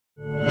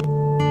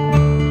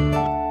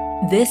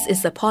This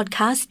is a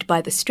podcast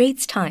by The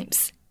Straits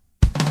Times.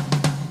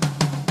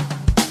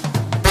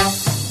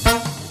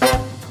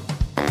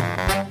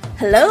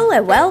 Hello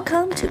and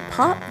welcome to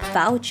Pop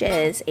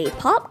Vouchers, a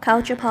pop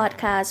culture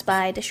podcast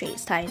by The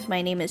Straits Times.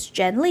 My name is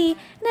Jen Lee,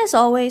 and as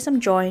always, I'm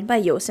joined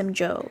by Yosim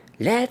Joe.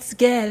 Let's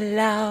get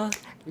loud.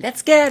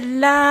 Let's get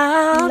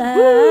loud.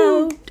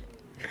 Loud.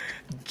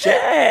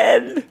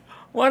 Jen,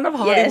 one of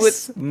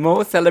Hollywood's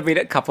most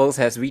celebrated couples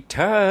has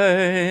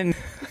returned.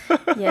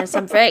 Yes,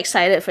 I'm very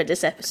excited for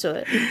this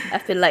episode. I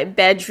feel like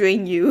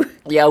badgering you.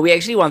 Yeah, we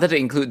actually wanted to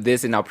include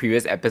this in our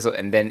previous episode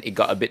and then it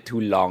got a bit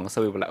too long.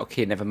 So we were like,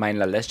 okay, never mind,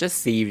 let's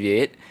just save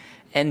it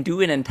and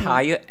do an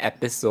entire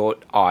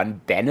episode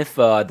on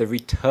Bennifer, the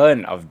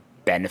return of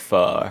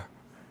Bennifer.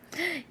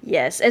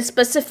 Yes, and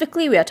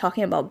specifically we are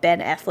talking about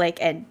Ben Affleck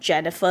and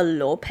Jennifer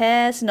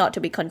Lopez, not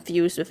to be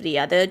confused with the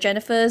other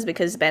Jennifers,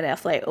 because Ben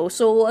Affleck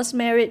also was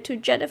married to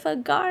Jennifer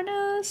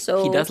Garner.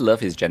 So He does love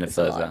his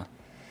Jennifers.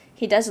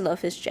 He does love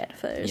his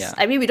Jennifers. Yeah.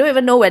 I mean, we don't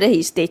even know whether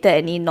he's dated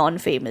any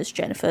non-famous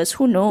Jennifers.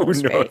 Who knows?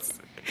 Who knows?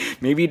 Right?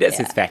 Maybe that's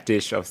his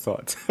fetish of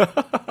sorts.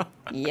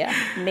 Yeah,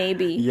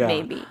 maybe. Yeah.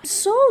 Maybe.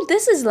 So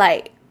this is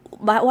like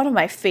one of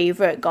my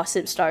favorite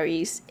gossip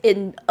stories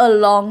in a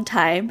long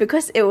time,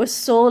 because it was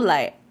so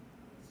like,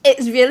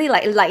 it's really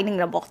like lightning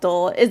in a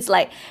bottle. It's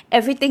like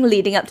everything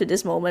leading up to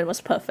this moment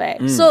was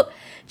perfect. So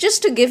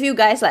just to give you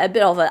guys like a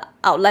bit of an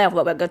outline of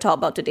what we're going to talk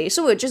about today.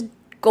 So we'll just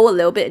go a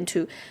little bit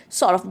into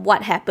sort of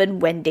what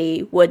happened when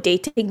they were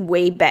dating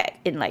way back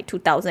in like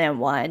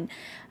 2001.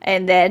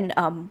 And then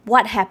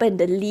what happened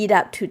the lead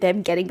up to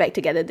them getting back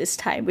together this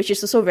time, which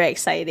is also very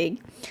exciting.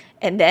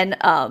 And then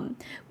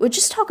we'll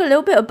just talk a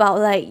little bit about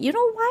like, you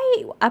know,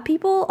 why are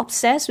people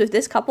obsessed with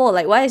this couple?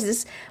 Like, why is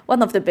this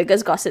one of the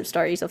biggest gossip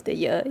stories of the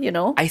year, you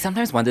know? I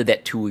sometimes wonder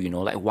that too, you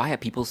know, like why are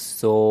people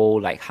so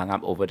like hung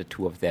up over the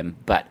two of them?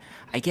 But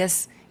I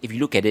guess if you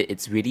look at it,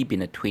 it's really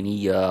been a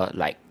 20-year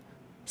like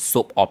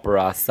soap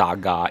opera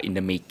saga in the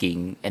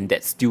making, and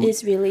that's still,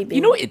 It's really been.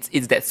 you know, it's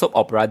that soap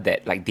opera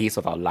that like Days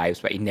of Our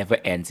Lives, right? It never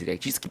ends.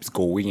 It just keeps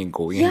going and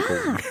going and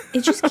Yeah, going.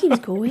 it just keeps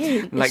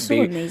going. Like It's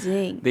so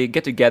amazing. They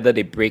get together,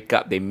 they break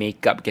up, they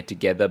make up, get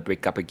together,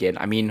 break up again.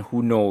 I mean,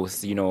 who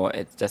knows? You know,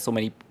 it's just so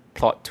many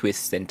plot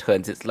twists and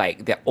turns. It's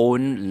like their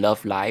own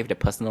love life, their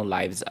personal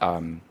lives,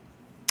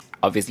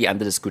 obviously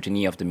under the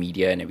scrutiny of the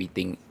media and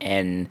everything.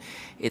 And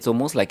it's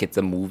almost like it's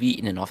a movie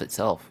in and of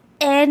itself.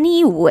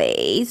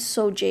 Anyway,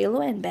 so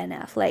JLo and Ben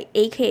Affleck,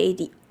 aka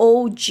the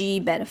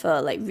OG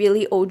Bennifer, like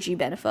really OG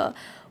Bennifer,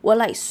 were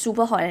like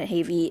super hot and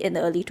heavy in the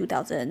early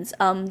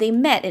 2000s. They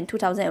met in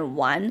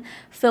 2001,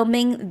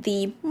 filming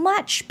the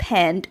much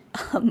panned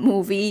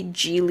movie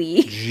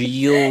Geely.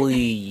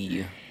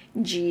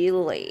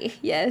 Geely,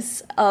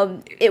 yes.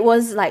 It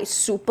was like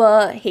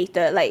super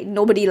hated. Like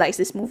nobody likes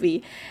this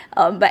movie.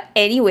 But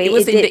anyway, It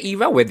was in the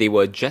era where they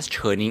were just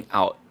churning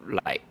out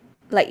like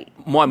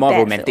more and more bad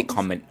romantic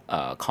films.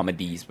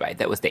 comedies, right?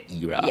 That was the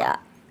era. Yeah.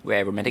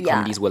 Where romantic Yeah.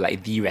 comedies were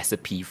like the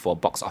recipe for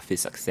box office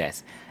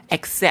success.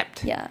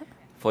 Except Yeah.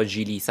 for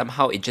Geely,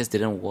 somehow it just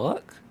didn't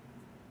work.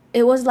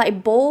 It was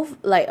like both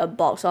like a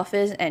box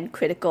office and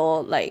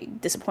critical like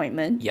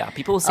disappointment. Yeah,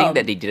 people were saying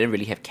that they didn't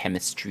really have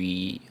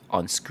chemistry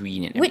on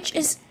screen and Which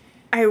is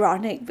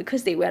ironic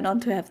because they went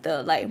on to have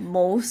the like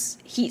most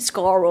heat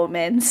score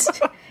romance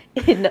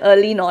in the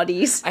early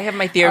noughties. I have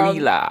my theory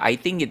lah. I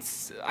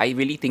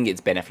really think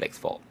it's Ben Affleck's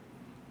fault.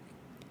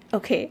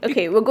 Okay,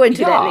 we'll go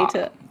into that Yeah.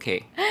 later.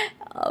 Okay.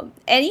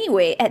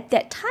 Anyway, at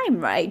that time,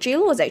 right,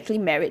 JLo was actually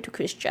married to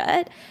Chris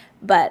Judd,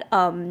 but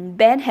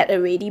Ben had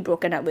already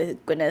broken up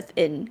with Gwyneth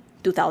in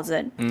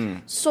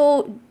 2000.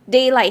 So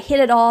they like hit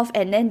it off,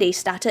 and then they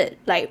started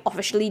like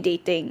officially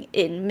dating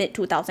in mid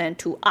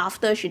 2002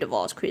 after she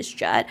divorced Chris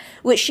Judd,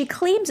 which she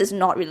claims is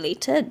not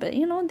related, but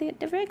you know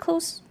they're very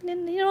close.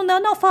 And, you know,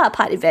 they're not far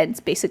apart events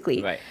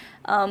basically. Right.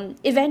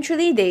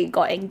 Eventually they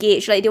got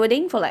engaged. Like they were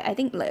dating for like I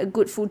think like a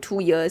good full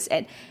 2 years,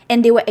 and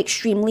they were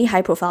extremely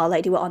high profile.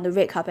 Like they were on the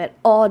red carpet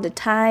all the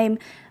time.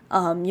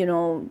 You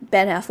know,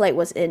 Ben Affleck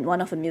was in one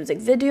of her music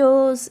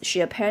videos. She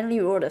apparently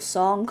wrote a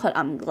song called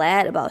I'm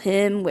Glad about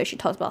him, where she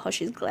talks about how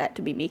she's glad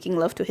to be making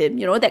love to him.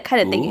 You know, that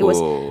kind of thing. It was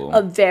Ooh.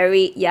 a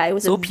very, it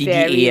was So a PDA,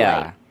 very,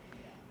 ah.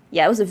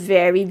 it was a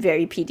very,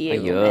 very PDA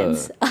Aiyo.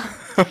 romance.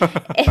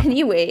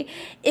 Anyway,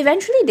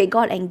 eventually they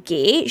got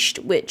engaged,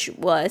 which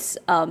was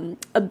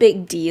a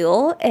big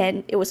deal,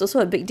 and it was also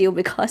a big deal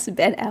because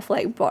Ben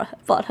Affleck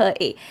bought her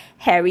a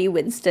Harry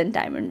Winston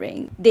diamond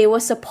ring. They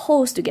were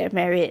supposed to get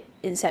married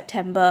in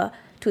September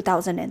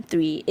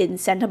 2003 in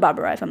Santa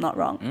Barbara, if I'm not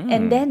wrong.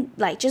 And then,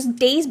 like, just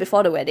days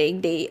before the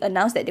wedding, they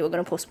announced that they were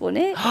going to postpone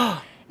it.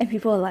 And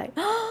people were like,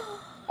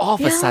 All of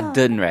a Yeah.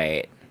 sudden,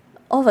 right?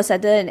 all of a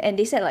sudden, and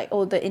they said like,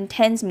 oh, the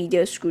intense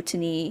media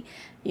scrutiny,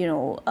 you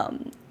know,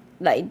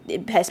 like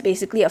it has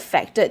basically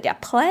affected their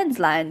plans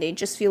lah, and they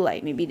just feel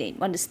like maybe they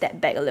want to step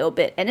back a little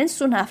bit, and then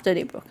soon after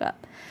they broke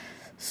up.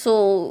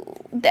 So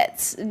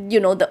that's, you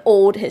know, the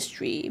old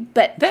history.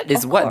 But That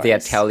is of what they are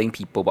course- telling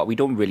people, but we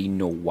don't really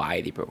know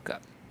why they broke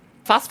up.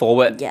 Fast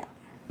forward, Yeah.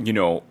 you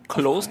know,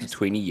 close to course.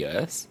 20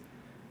 years,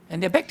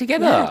 And they're back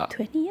together. Yeah,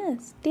 20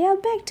 years. They are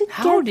back together.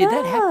 How did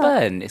that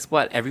happen? It's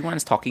what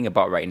everyone's talking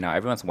about right now.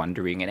 Everyone's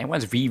wondering, and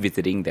everyone's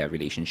revisiting their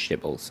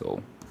relationship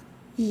also.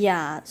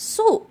 Yeah.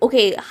 So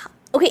okay,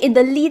 in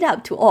the lead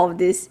up to all of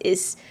this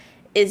is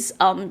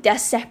their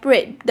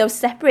separate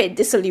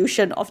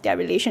dissolution of their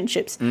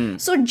relationships.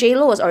 So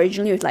JLo was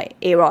originally with like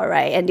A-Rod,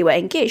 right? And they were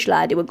engaged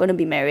lah. They were going to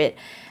be married.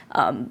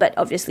 But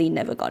obviously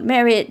never got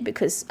married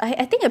because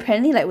I think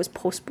apparently like it was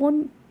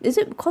postponed. Is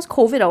it because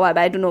COVID or what?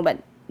 But I don't know. But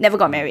never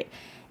got married.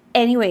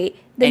 Anyway,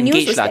 the news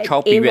Engaged was lah, that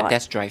trial period, A-Rod,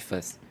 test drive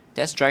first.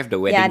 Test drive the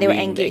wedding Yeah, they were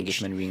ring, the engaged.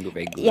 engagement ring looked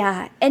very good.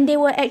 Yeah, and they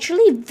were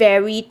actually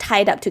very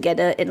tied up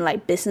together in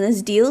like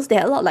business deals. They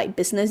had a lot of like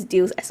business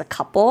deals as a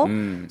couple.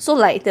 So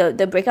like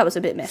the breakup was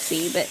a bit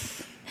messy, but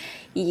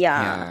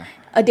yeah.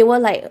 They were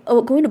like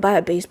going to buy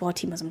a baseball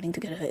team or something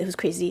together. It was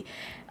crazy.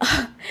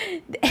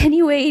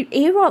 Anyway,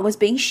 A-Rod was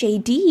being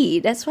shady.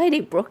 That's why they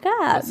broke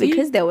up. Was he?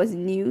 Because there was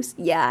news.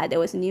 Yeah, there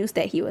was news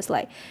that he was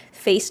like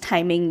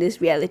FaceTiming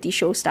this reality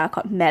show star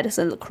called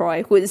Madison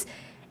LaCroix, who is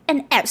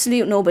an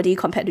absolute nobody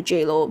compared to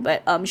JLo.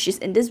 But she's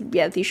in this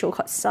reality show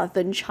called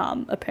Southern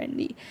Charm,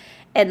 apparently.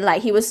 And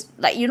like he was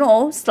like, you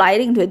know,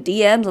 sliding into her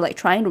DMs or like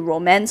trying to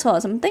romance her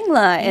or something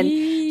lah.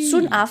 And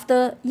soon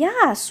after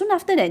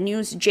that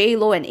news,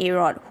 JLo and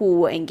A-Rod, who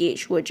were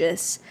engaged, were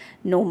just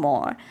no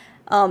more.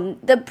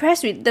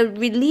 The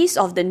release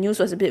of the news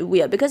was a bit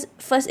weird because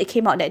first it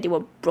came out that they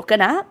were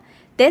broken up.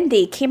 Then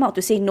they came out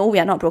to say, no, we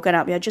are not broken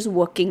up. We are just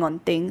working on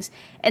things.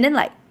 And then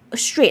like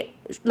straight,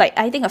 like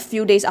I think a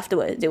few days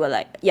afterwards, they were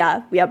like,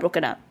 yeah, we are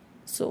broken up.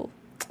 So.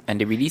 And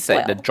they released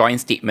like the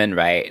joint statement,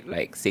 right?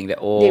 Like saying that,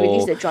 they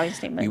released the joint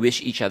statement. we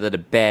wish each other the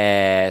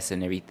best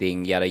and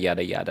everything, yada,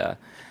 yada, yada.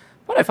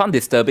 What I found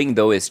disturbing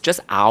though is just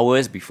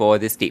hours before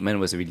this statement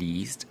was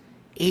released,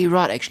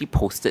 A-Rod actually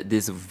posted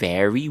this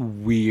very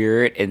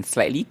weird and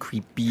slightly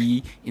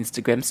creepy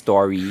Instagram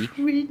story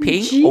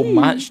paying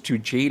homage to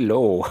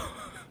JLo.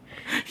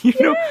 You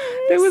know,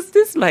 there was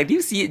this like, do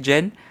you see it,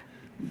 Jen?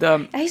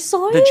 I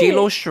saw the it.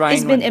 JLo shrine.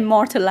 It's been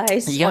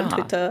immortalized on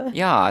Twitter.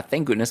 Yeah,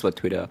 thank goodness for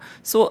Twitter.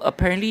 So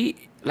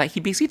apparently, like he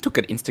basically took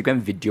an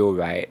Instagram video,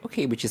 right?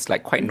 Okay, which is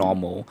like quite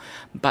normal.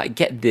 But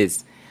get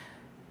this,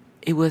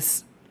 it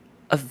was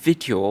a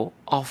video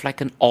of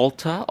like an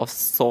altar of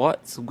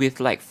sorts with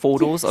like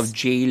photos of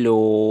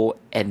JLo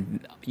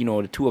and, you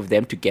know, the two of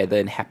them together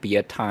in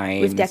happier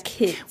times. With their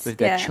kids. With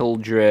their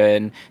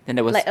children. Then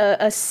there was like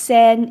a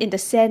sand, in the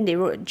sand they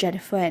wrote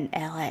Jennifer and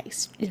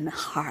Alex in a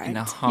heart. in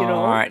a heart. You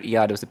know?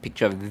 Yeah, there was a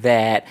picture of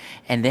that.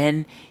 And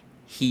then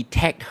he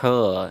tagged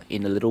her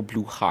in a little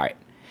blue heart.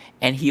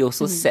 And he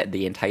also set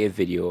the entire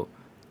video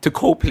to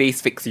Coldplay's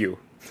Fix You.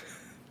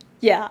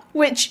 Yeah,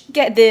 which,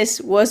 get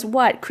this, was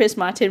what Chris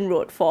Martin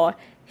wrote for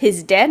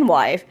his then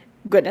wife,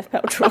 Gwyneth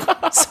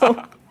Paltrow.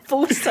 So,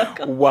 full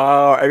circle.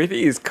 Wow, everything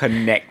is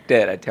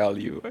connected, I tell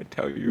you.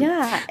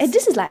 Yeah, and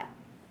this is like,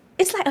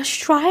 it's like a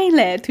shrine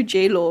to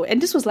JLo.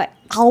 And this was like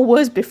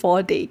hours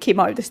before they came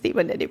out with the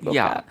statement that they broke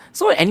up.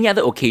 So any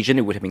other occasion,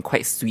 it would have been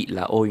quite sweet.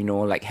 Oh, you know,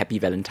 like happy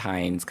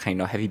Valentine's,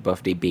 kind of happy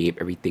birthday, babe,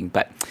 everything.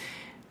 But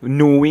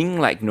knowing,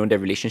 like, you know, their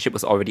relationship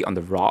was already on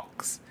the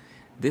rocks,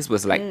 this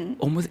was like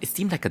almost, it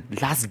seemed like a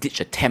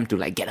last-ditch attempt to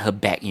like get her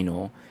back, you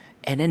know,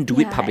 and then do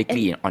it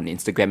publicly on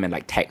Instagram and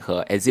like tag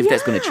her as if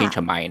that's going to change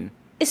her mind.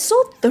 It's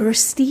so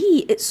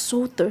thirsty. It's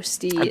so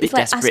thirsty. It's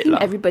like asking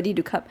everybody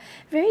to come.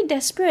 Very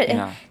desperate.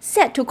 And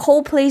set to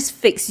Coldplay's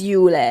Fix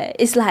You.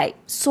 It's like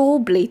so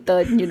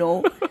blatant, you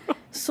know.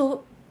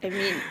 So, I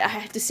mean, I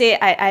have to say,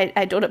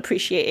 I don't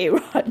appreciate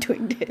A-Rod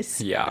doing this.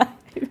 Yeah.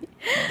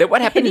 Then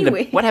what happened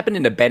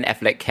in the Ben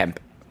Affleck camp?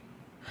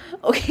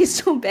 Okay,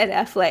 so Ben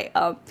Affleck,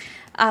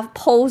 I've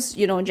post,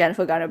 you know,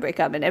 Jennifer Garner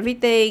breakup and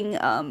everything.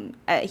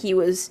 He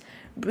was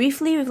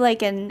briefly with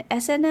like an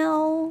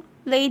SNL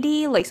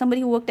lady, like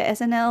somebody who worked at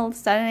SNL,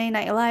 Saturday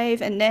Night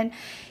Live, and then,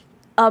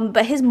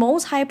 but his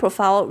most high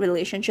profile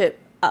relationship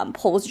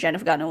post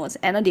Jennifer Garner was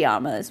Anna de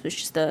Armas,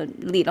 which is the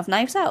lead of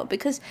Knives Out,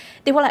 because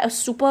they were like a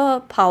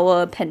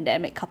superpower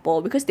pandemic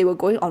couple because they were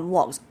going on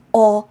walks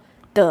all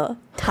the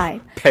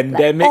time.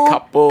 Pandemic like,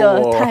 couple.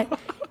 The time.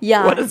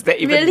 Yeah. What does that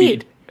even really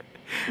mean?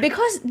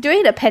 Because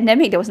during the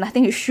pandemic, there was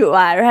nothing to shoot,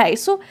 right?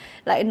 So,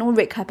 like, no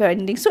red carpet or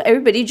anything. So,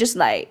 everybody just,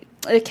 like,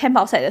 camp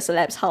outside the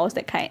celeb's house,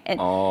 that kind.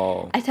 And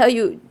I tell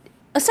you,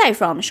 aside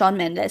from Shawn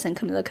Mendes and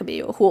Camila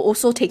Cabello, who are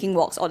also taking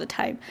walks all the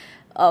time,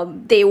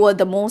 they were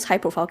the most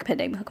high-profile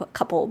pandemic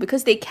couple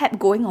because they kept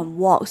going on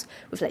walks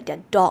with, like,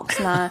 their dogs,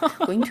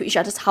 going to each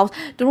other's house,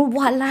 don't know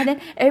what, then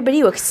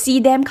everybody would see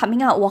them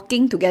coming out,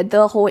 walking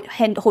together,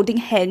 holding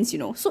hands, you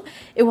know. So,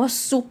 it was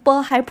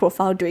super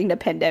high-profile during the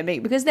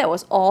pandemic because that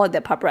was all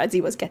the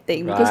paparazzi was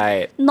getting.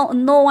 Because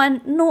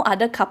no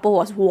other couple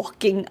was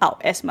walking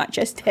out as much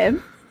as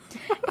them.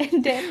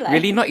 And then, like...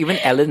 Really? Not even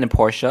Ellen and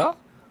Portia?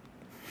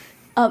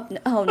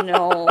 Oh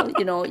no,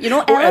 you know,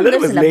 Ellen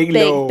lives in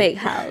a big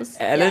house.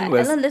 Ellen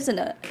lives in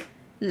a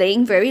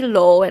laying very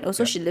low, and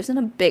also she lives in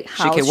a big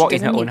house. She can walk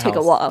in her doesn't own need to take a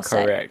house. walk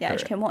outside. Correct.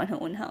 She can walk in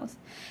her own house.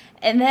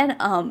 And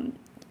then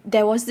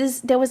there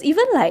was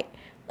even like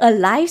a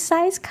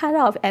life-size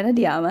cutout of Anna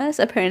de Armas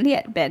apparently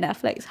at Ben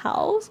Affleck's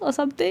house or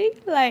something.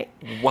 Like,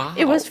 Wow.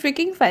 it was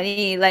freaking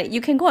funny. Like,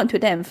 you can go on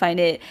Twitter and find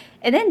it.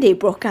 And then they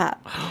broke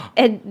up.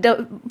 And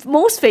the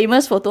most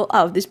famous photo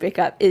out of this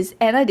breakup is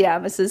Anna de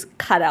Armas's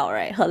cutout,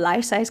 right? Her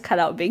life-size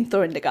cutout being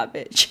thrown in the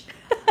garbage.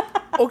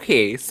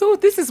 Okay, so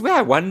this is where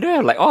I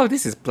wonder, like, oh,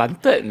 this is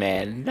planted,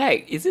 man.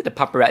 Like, is it the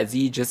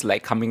paparazzi just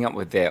like coming up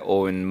with their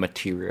own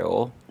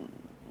material?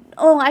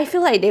 Oh, I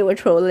feel like they were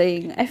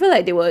trolling. I feel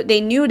like they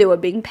knew they were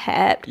being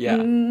pepped. Yeah.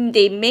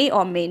 They may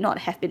or may not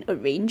have been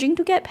arranging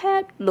to get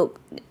pepped.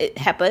 Look, it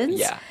happens.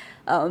 Yeah.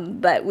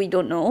 But we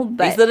don't know.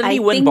 But They certainly I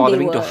weren't think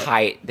bothering they to were,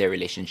 hide their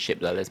relationship,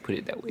 let's put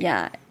it that way.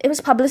 Yeah, it was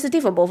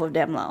publicity for both of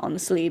them,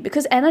 honestly.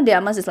 Because Anna de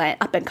Armas is like an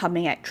up and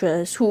coming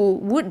actress who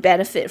would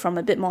benefit from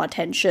a bit more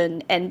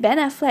attention, and Ben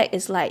Affleck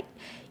is like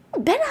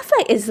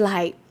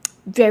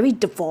very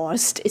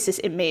divorced. Is his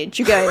image?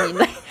 You get what I mean?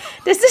 Like,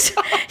 there's this.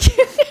 You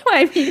get what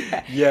I mean?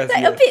 Right? Yes,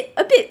 Like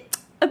yes.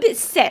 a bit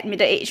sad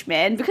middle-aged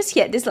man, because he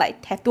had this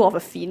like tattoo of a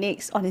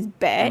phoenix on his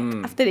back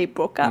after they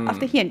broke up.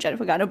 After he and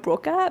Jennifer Garner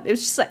broke up, it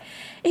was just like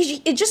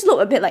it just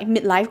looked a bit like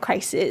midlife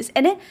crisis.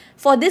 And then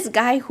for this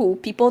guy who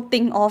people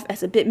think of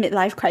as a bit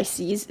midlife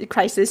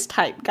crisis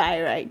type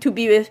guy, right, to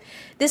be with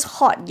this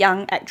hot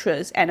young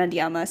actress Anna de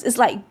Armas is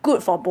like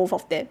good for both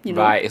of them, you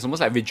know? Right, it's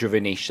almost like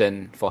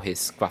rejuvenation for his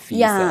scruffy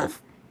Yeah,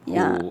 self, who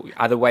yeah.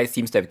 otherwise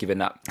seems to have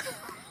given up.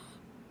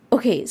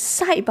 Okay,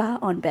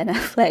 sidebar on Ben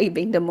Affleck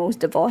being the most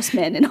divorced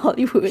man in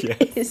Hollywood Yes.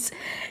 is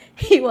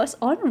he was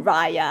on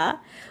Raya,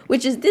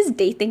 which is this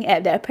dating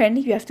app that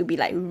apparently you have to be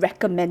like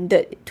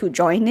recommended to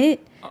join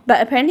it.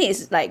 But apparently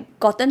it's like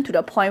gotten to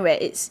the point where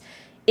it's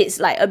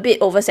like a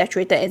bit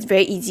oversaturated and it's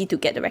very easy to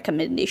get the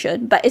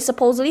recommendation. But it's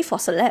supposedly for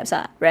celebs,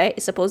 right?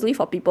 It's supposedly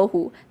for people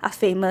who are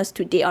famous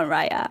to date on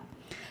Raya.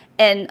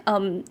 And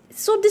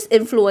so this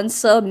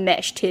influencer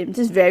matched him,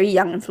 this very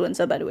young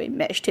influencer, by the way,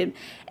 matched him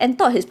and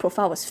thought his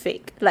profile was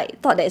fake. Like,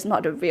 thought that it's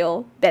not the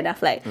real Ben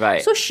Affleck.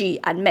 Right. So she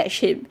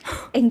unmatched him.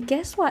 And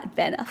guess what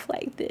Ben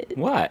Affleck did?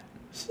 What?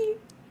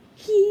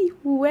 He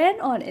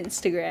went on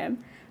Instagram,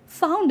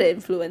 found the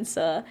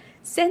influencer,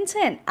 sent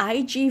her an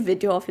IG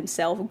video of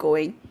himself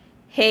going,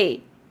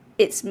 "Hey,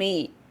 it's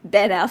me,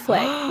 Ben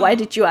Affleck. Why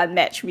did you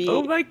unmatch me?"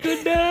 Oh my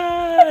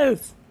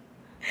goodness!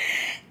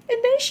 And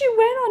then she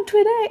went on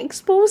Twitter and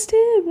exposed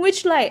him,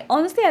 which, like,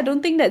 honestly, I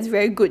don't think that's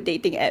very good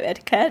dating app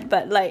etiquette,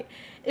 but, like,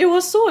 it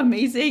was so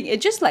amazing.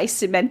 It just, like,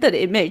 cemented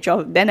the image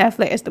of Ben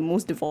Affleck as the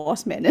most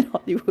divorced man in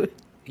Hollywood.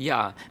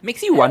 Yeah,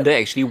 makes you wonder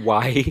actually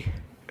why.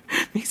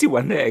 Makes you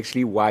wonder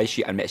actually why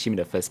she unmatched him in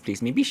the first place.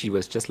 Maybe she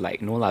was just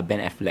like, no lah, Ben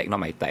Affleck, not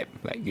my type.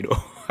 Like, you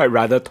know, I'd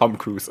rather Tom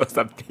Cruise or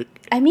something.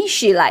 I mean,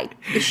 she's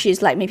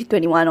like maybe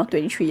 21 or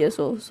 23 years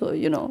old, so,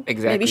 you know.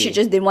 Exactly. Maybe she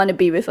just didn't want to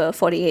be with a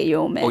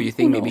 48-year-old man. Or you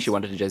think Who maybe knows? she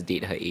wanted to just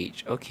date her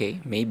age. Okay,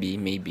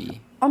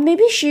 maybe. Or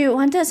maybe she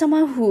wanted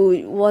someone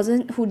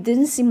who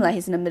didn't seem like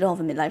he's in the middle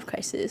of a midlife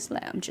crisis.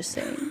 Like, I'm just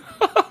saying.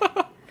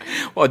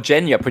 Well,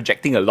 Jen, you're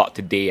projecting a lot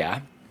today, ah.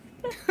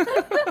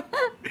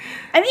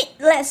 I mean,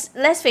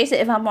 let's face it,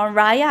 if I'm on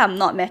Raya, I'm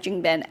not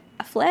matching Ben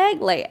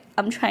Affleck. Like,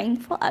 I'm trying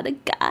for other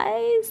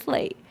guys.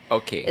 Like,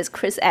 Okay. is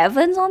Chris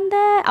Evans on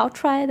there? I'll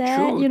try that,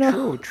 True, you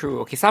know. true.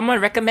 Okay, someone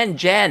recommend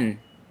Jen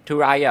to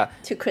Raya.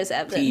 To Chris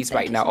Evans. Please, Thank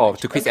right you now. so Oh,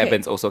 much. to Chris Okay.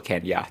 Evans also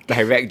can, yeah.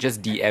 Direct,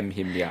 just DM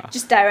him, yeah.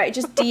 Just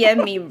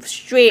DM me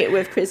straight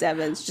with Chris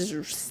Evans, just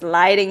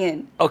sliding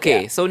in.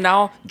 Okay, Yeah. so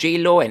now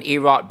J-Lo and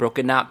A-Rod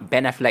broken up,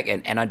 Ben Affleck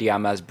and Anna de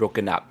Armas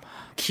broken up.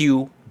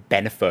 Cue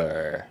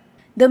Bennifer.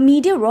 The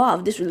media raw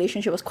of this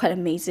relationship was quite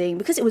amazing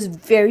because it was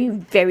very,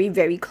 very,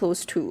 very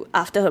close to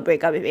after her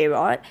breakup with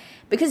A-Rod,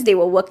 because they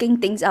were working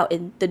things out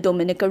in the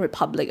Dominican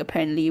Republic,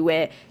 apparently,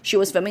 where she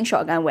was filming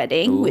Shotgun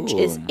Wedding, which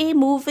is Ooh. a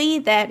movie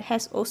that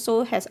has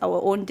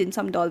our own Dim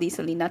Sum Dolly,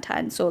 Selena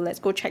Tan. So let's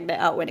go check that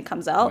out when it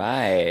comes out.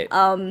 Right.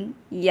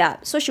 Yeah,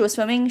 so she was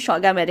filming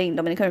Shotgun Wedding in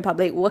Dominican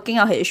Republic, working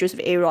out her issues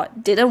with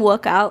A-Rod. Didn't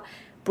work out,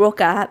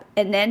 broke up,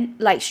 and then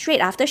like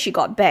straight after she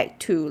got back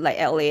to like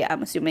LA,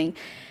 I'm assuming,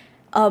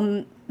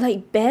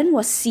 like Ben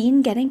was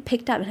seen getting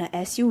picked up in her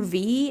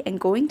SUV and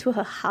going to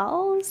her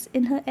house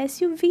in her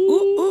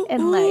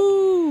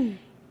SUV,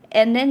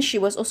 and then she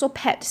was also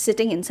pepped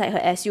sitting inside her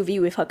SUV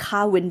with her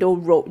car window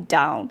rolled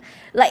down.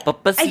 Like,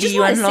 Purposely I just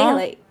want to one, say, lor.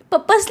 like,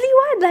 purposely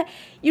one, like,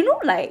 you know,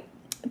 like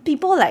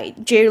people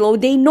like J-Lo,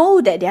 they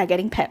know that they are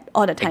getting pepped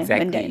all the time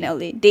when they're in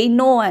Exactly. LA. They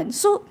know, and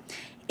so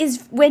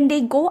is when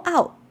they go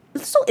out.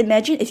 So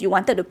imagine if you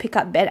wanted to pick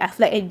up Ben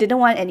Affleck and didn't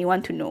want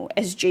anyone to know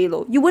as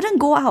J-Lo. You wouldn't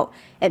go out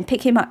and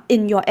pick him up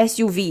in your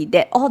SUV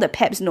that all the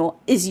peps know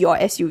is your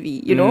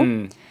SUV, you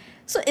know?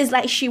 So it's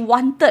like she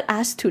wanted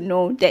us to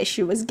know that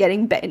she was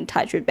getting back in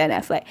touch with Ben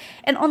Affleck.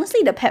 And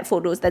honestly, the pep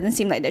photos doesn't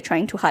seem like they're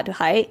trying too hard to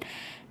hide.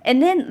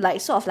 And then like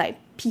sort of like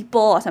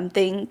People or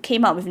something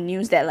came out with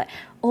news that like,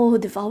 oh,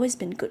 they've always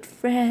been good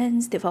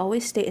friends, they've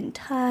always stayed in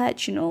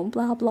touch, you know,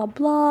 blah, blah,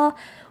 blah.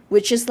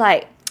 Which is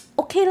like,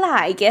 okay lah,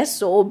 I guess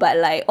so, but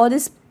like all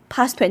this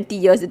past 20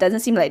 years, it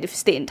doesn't seem like they've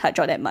stayed in touch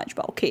all that much,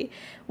 but okay,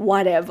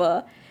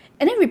 whatever.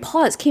 And then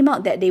reports came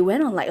out that they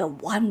went on like a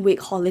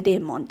 1-week holiday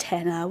in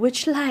Montana,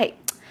 which like,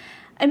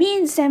 I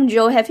mean, Sam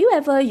Joe, have you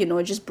ever,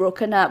 just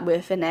broken up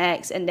with an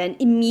ex and then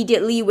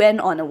immediately went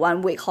on a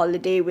 1 week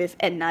holiday with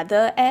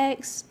another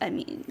ex? I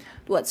mean,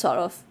 what sort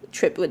of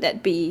trip would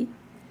that be?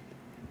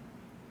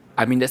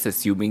 I mean, that's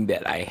assuming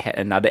that I had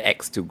another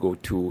ex to go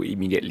to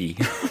immediately.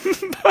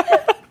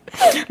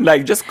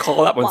 Like, just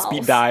call up on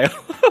speed dial.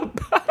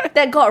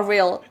 That got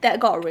real.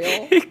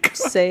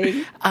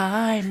 Saying,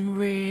 I'm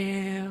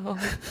real.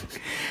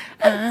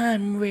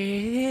 I'm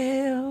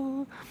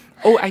real.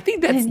 Oh, I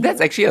think that's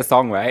actually a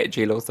song, right?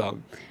 J-Lo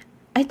song.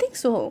 I think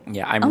so.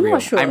 Yeah, I'm I'm real.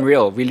 not sure. I'm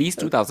real.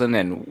 Released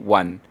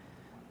 2001.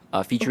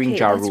 Featuring Okay,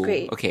 Ja that's Rule.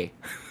 great. Okay.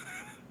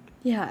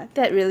 Yeah,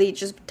 that really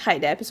just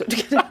tied the episode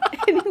together.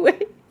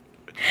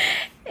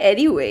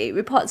 Anyway,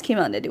 reports came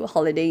out that they were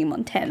holidaying in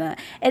Montana,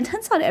 and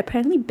turns out that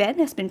apparently Ben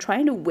has been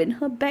trying to win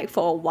her back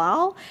for a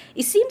while.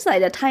 It seems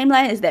like the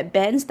timeline is that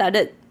Ben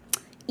started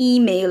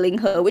emailing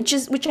her, which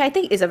I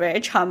think is a very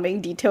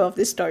charming detail of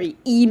this story.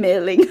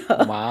 Emailing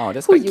her. Wow,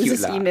 that's Who quite cute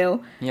uses lah.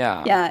 email?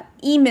 Yeah. Yeah,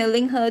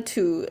 emailing her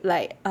to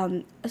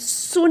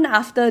soon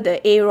after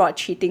the A-Rod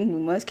cheating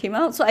rumors came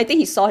out. So I think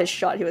he saw his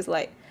shot. He was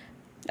like,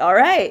 all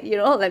right,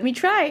 let me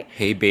try.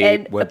 Hey babe,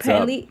 And what's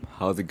apparently, up?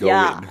 How's it going?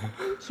 Yeah,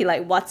 he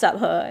WhatsApp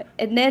her,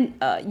 and then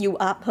you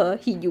up her,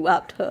 he you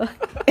upped her.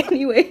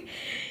 Anyway,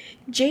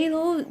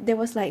 J-Lo, there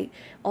was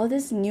all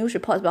these news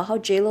reports about how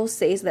J-Lo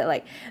says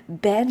that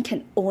Ben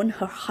can own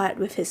her heart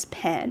with his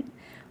pen,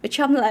 which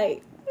I'm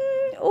like,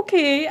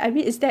 okay. I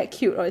mean, is that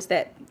cute or is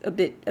that a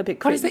bit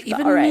cringe? What does that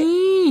even All right.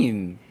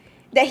 mean?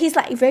 That he's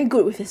very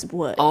good with his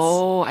words.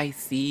 Oh, I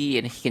see.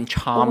 And he can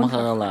charm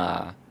her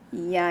lah.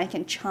 Yeah, I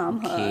can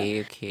charm her.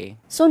 Okay.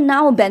 So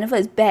now Bennifer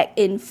is back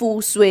in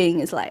full swing.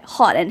 It's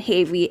hot and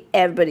heavy.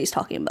 Everybody's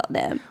talking about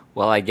them.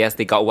 Well, I guess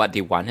they got what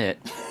they wanted.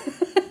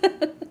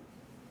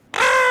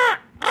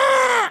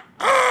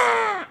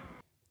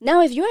 Now,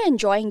 if you're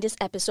enjoying this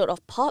episode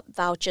of Pop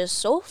Vouchers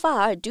so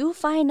far, do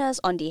find us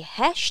on the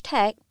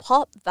hashtag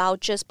Pop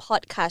Vouchers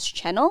Podcast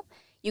channel.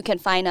 You can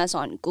find us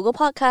on Google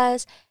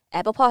Podcasts,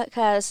 Apple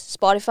Podcasts,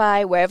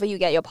 Spotify, wherever you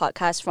get your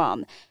podcasts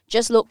from.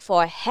 Just look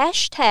for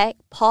hashtag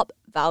Pop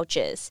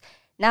Vouchers.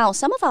 Now,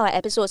 some of our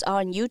episodes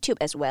are on YouTube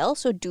as well,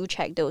 so do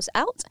check those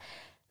out.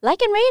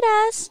 Like and rate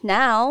us.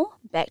 Now,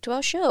 back to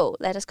our show.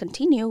 Let us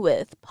continue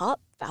with Pop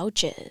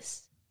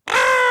Vouchers.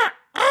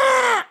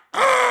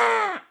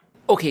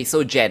 Okay,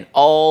 so Jen,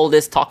 all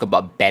this talk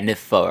about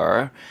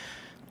Bennifer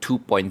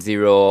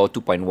 2.0,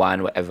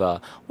 2.1,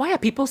 whatever. Why are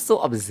people so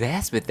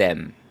obsessed with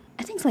them?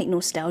 I think it's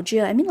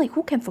nostalgia. I mean,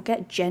 who can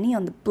forget Jenny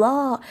on the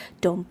block?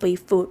 Don't be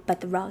fooled by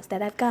the rocks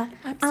that I've got.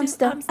 I'm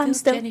still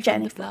Jenny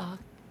from the block.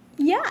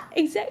 Yeah,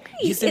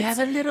 exactly. Used to have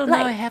a little,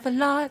 now I have a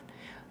lot.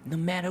 No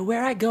matter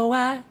where I go,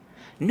 I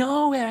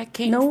know where I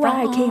came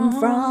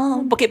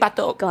from. Bukit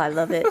Batok. God, I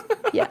love it.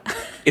 Yeah.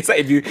 It's like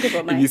if you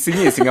sing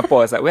it in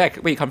Singapore, it's like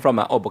where you come from?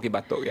 Oh, Bukit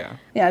Batok, yeah.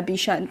 Yeah,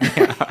 Bishan.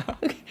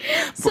 Okay.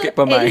 Bukit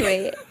Permai.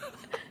 Anyway,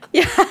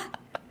 yeah.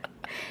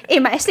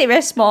 My estate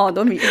very small.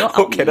 Don't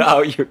Okay,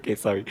 okay,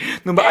 sorry.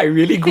 No, but I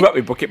really grew up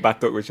in Bukit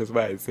Batok, which is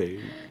why I say.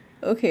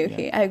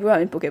 Okay. Yeah. I grew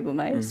up in Bukit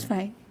Permai. It's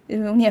fine. We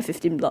only have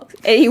 15 blocks.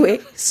 Anyway,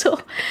 so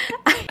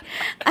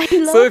I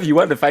love... So if you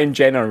want to find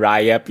Jen on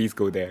Raya, please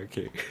go there,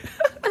 okay?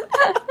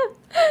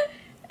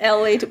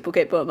 LA to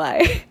Bukit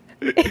Permai.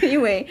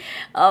 Anyway,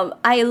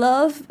 I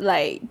love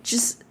nobody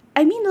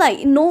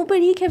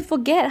can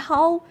forget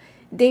how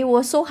they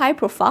were so high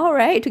profile,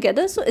 right,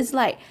 together. So it's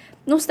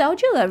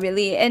nostalgia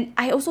really. And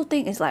I also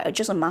think it's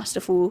just a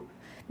masterful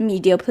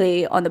media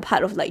play on the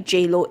part of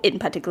J-Lo in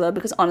particular,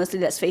 because honestly,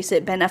 let's face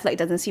it, Ben Affleck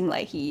doesn't seem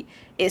like he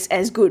is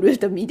as good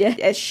with the media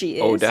as she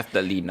is. Oh,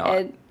 definitely not.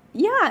 And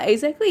yeah,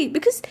 exactly,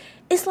 because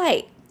it's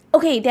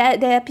okay,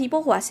 there are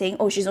people who are saying,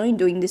 oh, she's only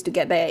doing this to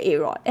get back at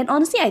A-Rod. And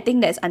honestly, I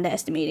think that's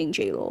underestimating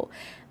J-Lo.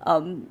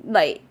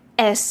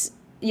 As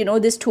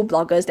these two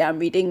bloggers that I'm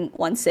reading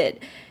once said,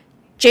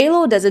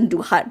 J-Lo doesn't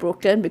do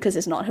Heartbroken because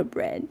it's not her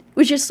brand,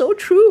 which is so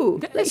true.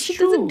 She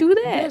doesn't do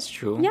that. That's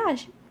true. Yeah,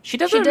 she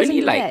doesn't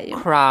really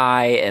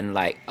cry and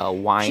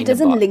whine. She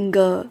doesn't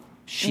linger.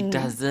 She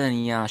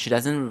doesn't. Yeah, she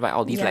doesn't write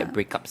all these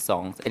breakup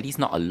songs. At least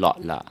not a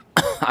lot lah.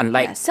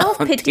 Unlike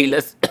self-pity.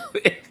 Taylor's.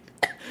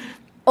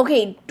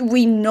 Okay,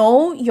 we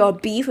know your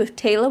beef with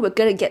Taylor. We're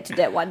gonna get to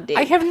that one day.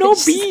 I have no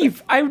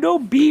beef. I have no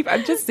beef.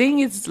 I'm just saying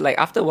it's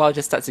after a while, it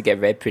just starts to get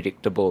very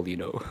predictable.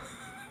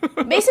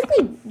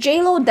 Basically,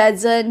 J-Lo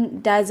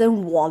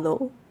doesn't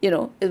wallow,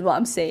 is what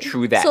I'm saying.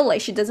 True that. So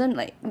she doesn't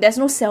there's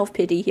no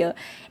self-pity here.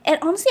 And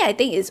honestly, I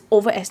think it's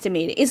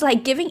overestimated. It's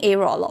giving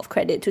A-Rod a lot of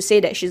credit to say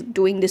that she's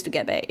doing this to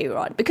get back at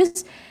A-Rod,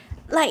 because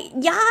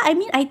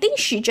I think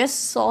she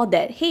just saw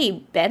that,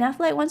 hey, Ben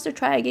Affleck wants to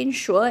try again,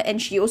 sure,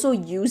 and she also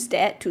used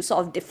that to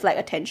sort of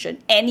deflect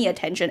any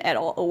attention at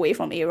all, away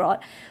from A-Rod,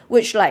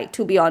 which,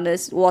 to be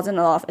honest, wasn't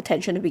a lot of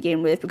attention to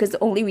begin with, because the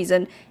only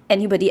reason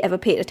anybody ever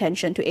paid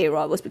attention to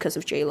A-Rod was because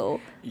of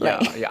J-Lo. Yeah,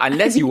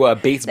 unless you were a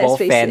baseball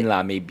fan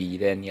maybe,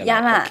 then you're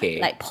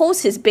okay.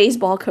 Post his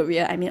baseball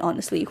career, I mean,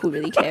 honestly, who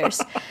really cares?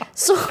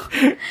 So,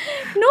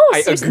 no,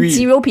 seriously,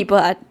 zero people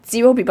are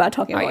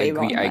talking about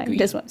A-Rod. I agree.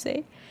 That's what I'm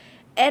saying.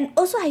 And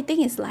also, I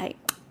think it's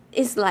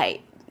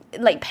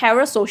like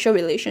parasocial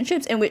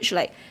relationships in which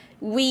like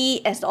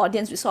we as the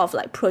audience, we sort of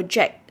like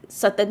project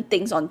certain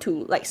things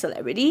onto like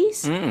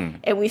celebrities,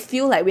 and we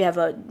feel like we have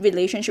a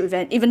relationship with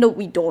them, even though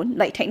we don't.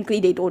 Like technically,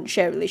 they don't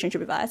share a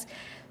relationship with us.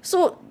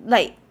 So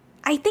like,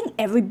 I think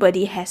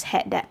everybody has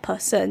had that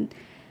person.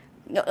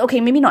 Okay,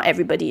 maybe not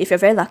everybody. If you're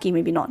very lucky,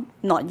 maybe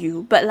not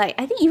you. But like,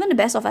 I think even the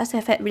best of us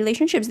have had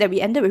relationships that we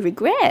ended with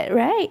regret,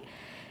 right?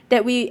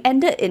 That we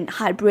ended in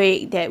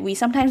heartbreak. That we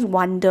sometimes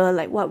wonder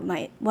like what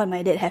might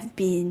it have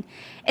been,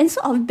 and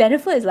sort of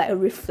Bennifer is like a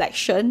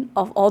reflection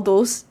of all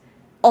those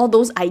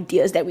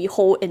ideas that we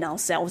hold in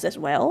ourselves as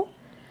well.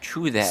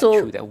 True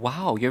that.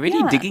 Wow, you're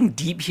really digging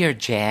deep here,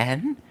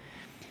 Jan.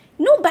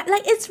 No, but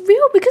like it's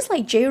real because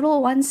like J-Lo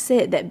once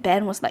said that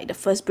Ben was like the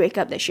first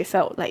breakup that she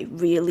felt like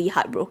really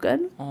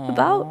heartbroken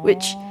about,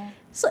 which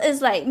so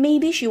it's like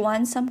maybe she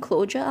wants some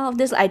closure out of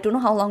this. I don't know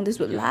how long this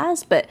would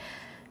last, but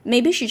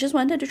maybe she just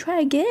wanted to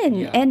try again.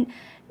 Yeah. And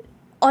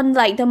on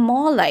like the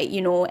more like,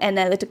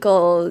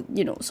 analytical,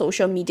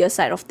 social media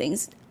side of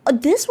things,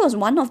 this was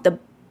one of the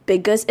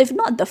biggest, if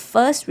not the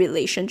first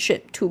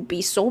relationship to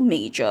be so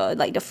major,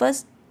 like the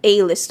first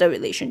A-lister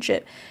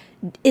relationship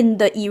in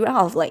the era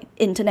of like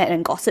internet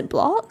and gossip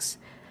blogs,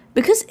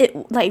 because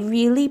it like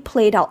really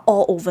played out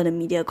all over the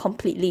media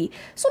completely.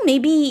 So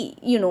maybe,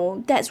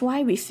 that's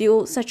why we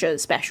feel such a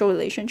special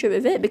relationship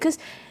with it, because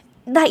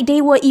like they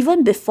were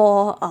even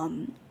before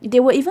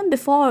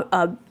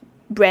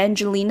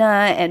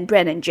Brangelina and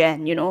Brand and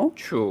Jen,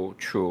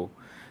 True.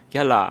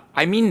 Yeah lah.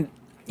 I mean,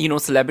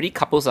 celebrity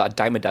couples are a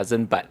dime a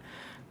dozen, but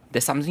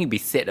there's something to be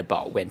said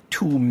about when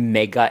two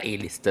mega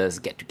A-listers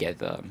get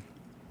together.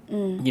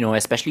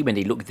 Especially when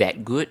they look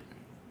that good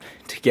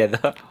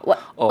together.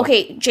 What?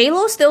 Okay,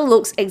 J-Lo still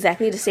looks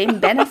exactly the same.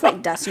 Ben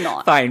Affleck does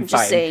not. Fine.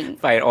 Saying.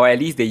 Fine. Or at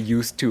least they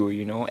used to,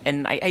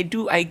 And I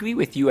agree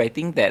with you. I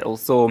think that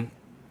also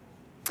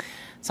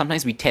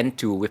sometimes we tend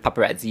to, with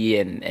paparazzi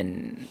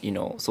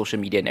and social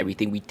media and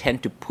everything, we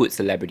tend to put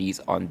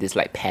celebrities on this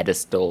like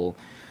pedestal,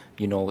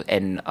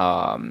 and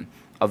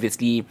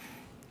obviously,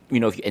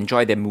 if you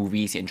enjoy their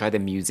movies, you enjoy the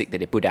music that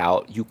they put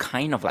out, you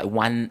kind of like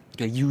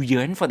you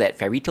yearn for that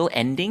fairy tale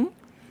ending,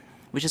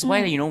 which is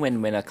why,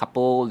 when a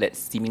couple that's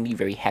seemingly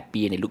very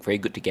happy and they look very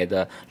good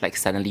together, like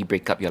suddenly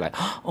break up, you're like,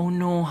 oh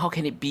no, how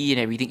can it be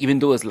and everything, even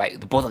though it's like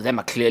the both of them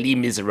are clearly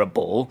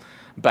miserable.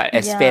 But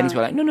as fans,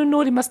 we're like,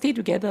 no, they must stay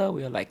together.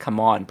 We're like, come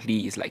on,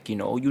 please. Like, you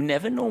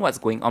never know what's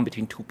going on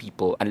between two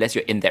people unless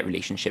you're in that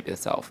relationship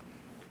yourself.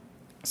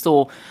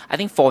 So I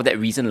think for that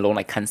reason alone,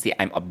 I can't say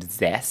I'm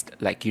obsessed.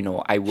 Like,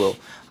 I will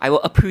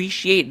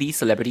appreciate these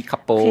celebrity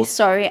couples. Okay,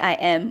 sorry, I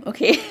am.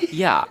 Okay.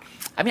 Yeah.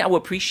 I mean, I will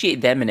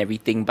appreciate them and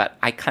everything, but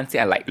I can't say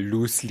I like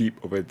lose sleep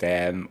over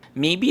them.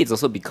 Maybe it's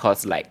also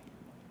because like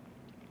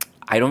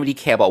I don't really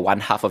care about one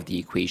half of the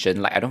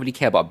equation. Like I don't really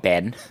care about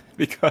Ben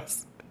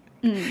because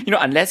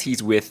unless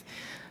he's with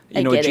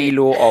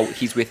J-Lo or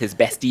he's with his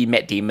bestie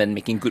Matt Damon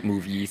making good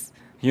movies.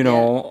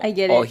 I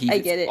get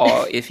it.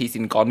 Or if he's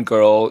in Gone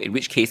Girl, in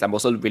which case I'm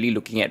also really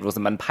looking at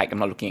Rosamund Pike. I'm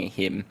not looking at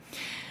him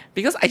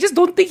because I just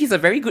don't think he's a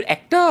very good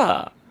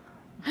actor.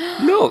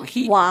 Look,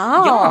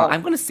 wow. Yeah,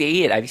 I'm gonna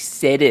say it. I've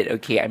said it.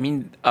 Okay, I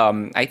mean,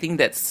 I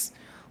think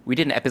we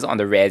did an episode on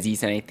the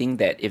Razzies, and I think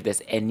that if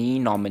there's any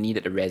nominee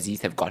that the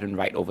Razzies have gotten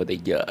right over the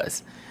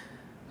years,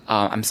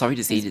 I'm sorry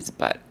to say this,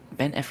 but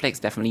Ben Affleck's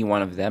definitely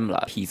one of them.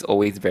 He's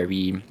always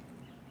very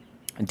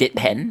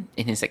deadpan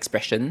in his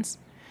expressions,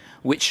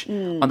 which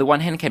on the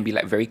one hand can be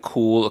like very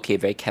cool, okay,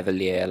 very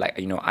cavalier, like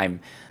I'm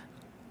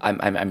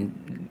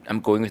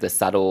going with a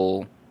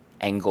subtle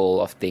angle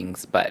of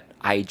things, but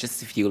I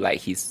just feel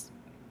like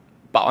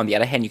but on the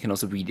other hand you can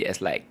also read it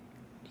as like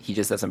he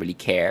just doesn't really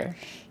care.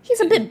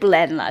 He's a bit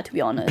bland to be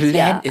honest.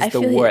 Bland is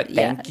the word.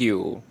 Thank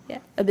you. Yeah,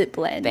 a bit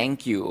bland.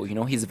 Thank you.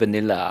 He's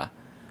vanilla.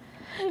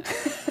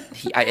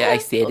 I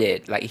said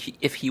it. Like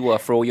if he were a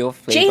froyo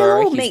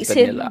flavor, he's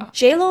vanilla.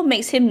 J-Lo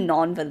makes him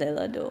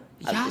non-vanilla though.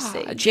 I'm just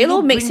saying.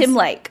 J-Lo makes him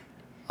like.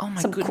 Oh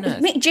my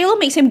goodness. J-Lo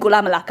makes him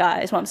Gula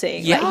Melaka, is what I'm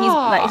saying. Yeah. Like, he's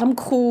like some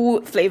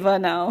cool flavor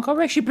now.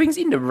 Correct. She brings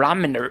in the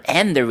rum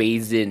and the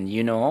raisin,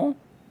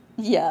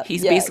 Yeah.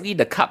 He's basically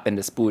the cup and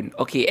the spoon.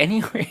 Okay,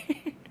 anyway.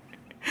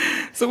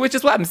 So which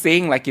is what I'm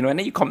saying, like, and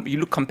then you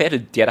look compared to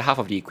the other half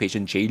of the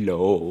equation,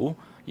 J-Lo,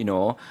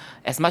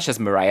 as much as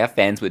Mariah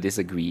fans would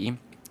disagree,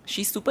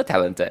 she's super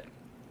talented.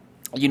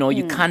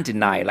 You can't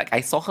deny. Like,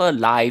 I saw her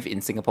live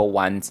in Singapore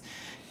once,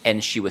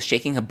 and she was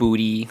shaking her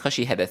booty because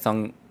she had that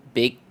song,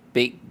 Big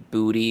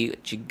Booty.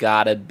 She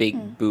got a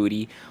big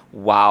booty.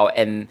 Wow.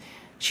 And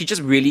she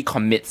just really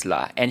commits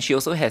lah. And she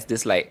also has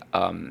this like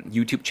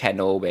YouTube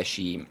channel where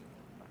she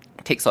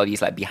takes all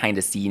these like behind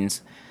the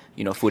scenes,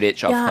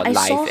 footage of her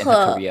life and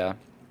her career.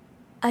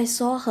 I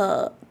saw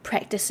her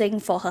practicing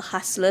for her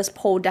Hustlers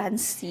pole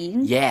dance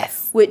scene.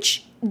 Yes.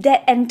 Which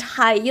that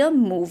entire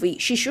movie,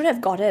 she should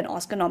have gotten an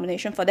Oscar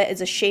nomination for that.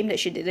 It's a shame that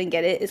she didn't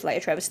get it. It's like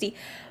a travesty.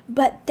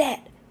 But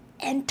that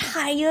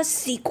entire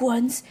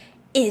sequence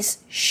is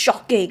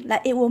shocking.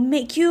 Like, it will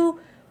make you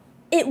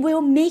it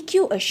will make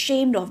you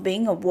ashamed of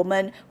being a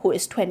woman who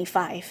is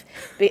 25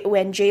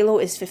 when J-Lo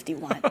is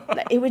 51.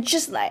 Like, it would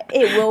just like,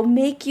 it will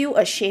make you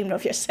ashamed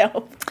of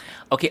yourself.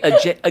 Okay,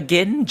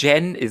 again,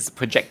 Jen is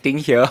projecting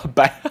here,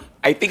 but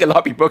I think a lot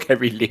of people can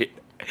relate.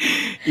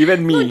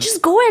 Even me. No,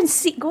 just go and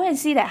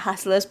see that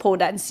Hustlers pole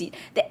dance scene.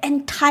 The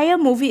entire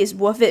movie is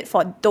worth it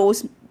for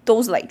those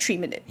like 3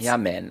 minutes. Yeah,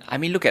 man. I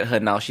mean, look at her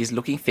now. She's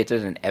looking fitter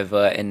than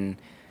ever. And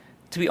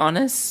to be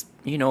honest,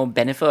 you know,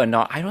 Bennifer or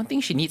not, I don't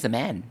think she needs a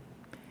man.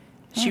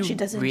 No, she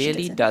doesn't.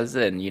 Really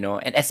doesn't, you know.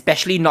 And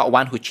especially not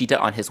one who cheated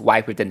on his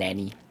wife with the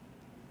nanny.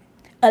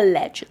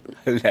 Allegedly.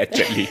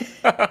 Allegedly.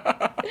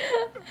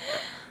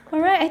 All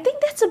right, I think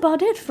that's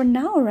about it for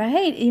now,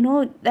 right? You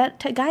know,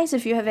 guys,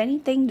 if you have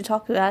anything to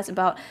talk to us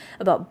about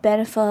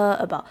Bennifer,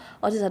 about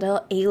all these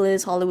other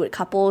A-list Hollywood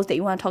couples that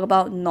you want to talk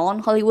about,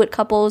 non-Hollywood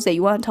couples that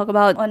you want to talk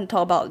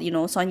about, you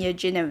know, Son Ye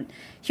Jin and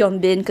Hyun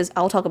Bin, because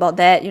I'll talk about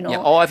that, you know.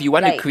 Yeah, or if you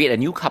want to create a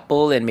new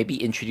couple and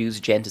maybe introduce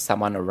Jen to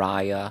someone,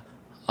 Araya,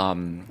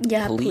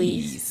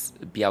 please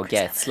be our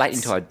guest. Slide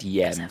into our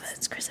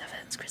DMs. Chris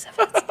Evans.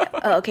 Yeah.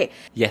 Oh, okay.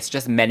 Yes,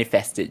 just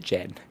manifest it,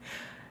 Jen.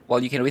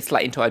 Well, you can always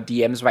slide into our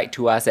DMs, write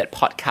to us at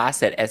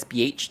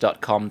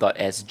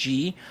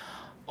podcast@sbh.com.sg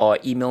or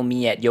email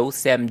me at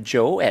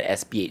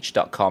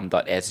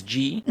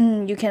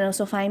yosemjo@sbh.com.sg. You can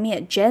also find me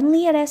at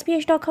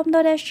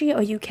jenlee@sbh.com.sg,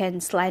 or you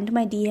can slide into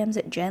my DMs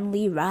at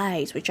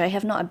jenleerise, which I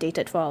have not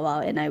updated for a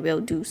while and I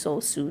will do so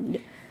soon.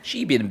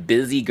 She been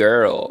busy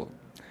girl.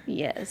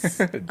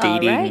 Yes.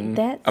 Dating,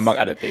 among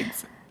other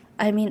things.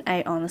 I mean,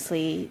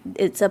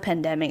 it's a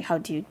pandemic. How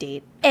do you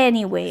date?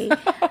 Anyway,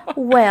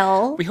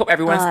 well... We hope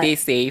everyone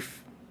stays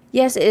safe.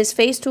 Yes, it is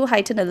phase 2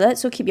 heightened alert,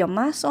 so keep your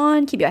mask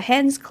on, keep your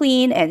hands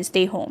clean, and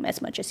stay home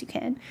as much as you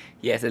can.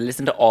 Yes, and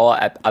listen to all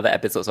other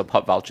episodes of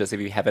Pop Vultures if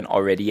you haven't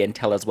already, and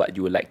tell us what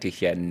you would like to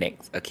hear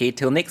next. Okay,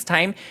 till next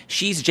time,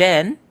 she's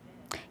Jen.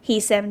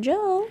 He's Sam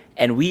Joe.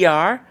 And we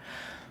are...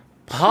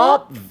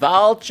 Pop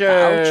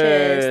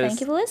Vultures.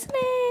 Thank you for listening.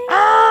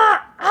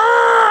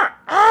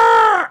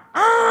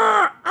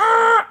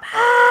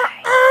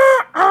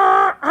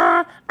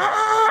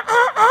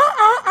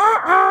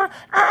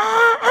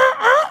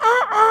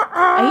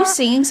 Are you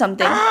singing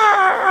something?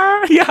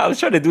 Yeah, I was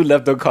trying to do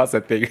Love Don't Cost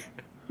a Thing.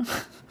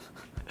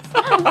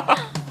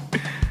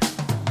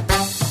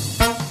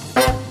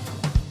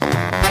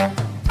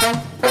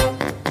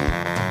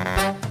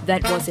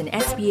 That was an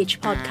SBH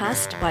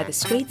podcast by The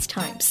Straits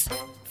Times.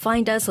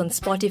 Find us on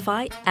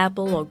Spotify,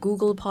 Apple or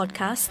Google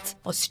Podcasts,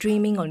 or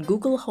streaming on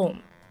Google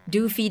Home.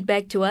 Do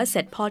feedback to us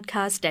at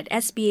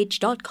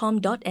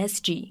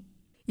podcast@sbh.com.sg.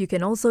 You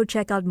can also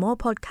check out more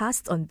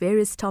podcasts on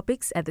various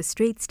topics at The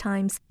Straits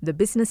Times, The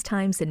Business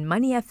Times, and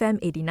Money FM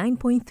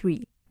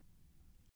 89.3.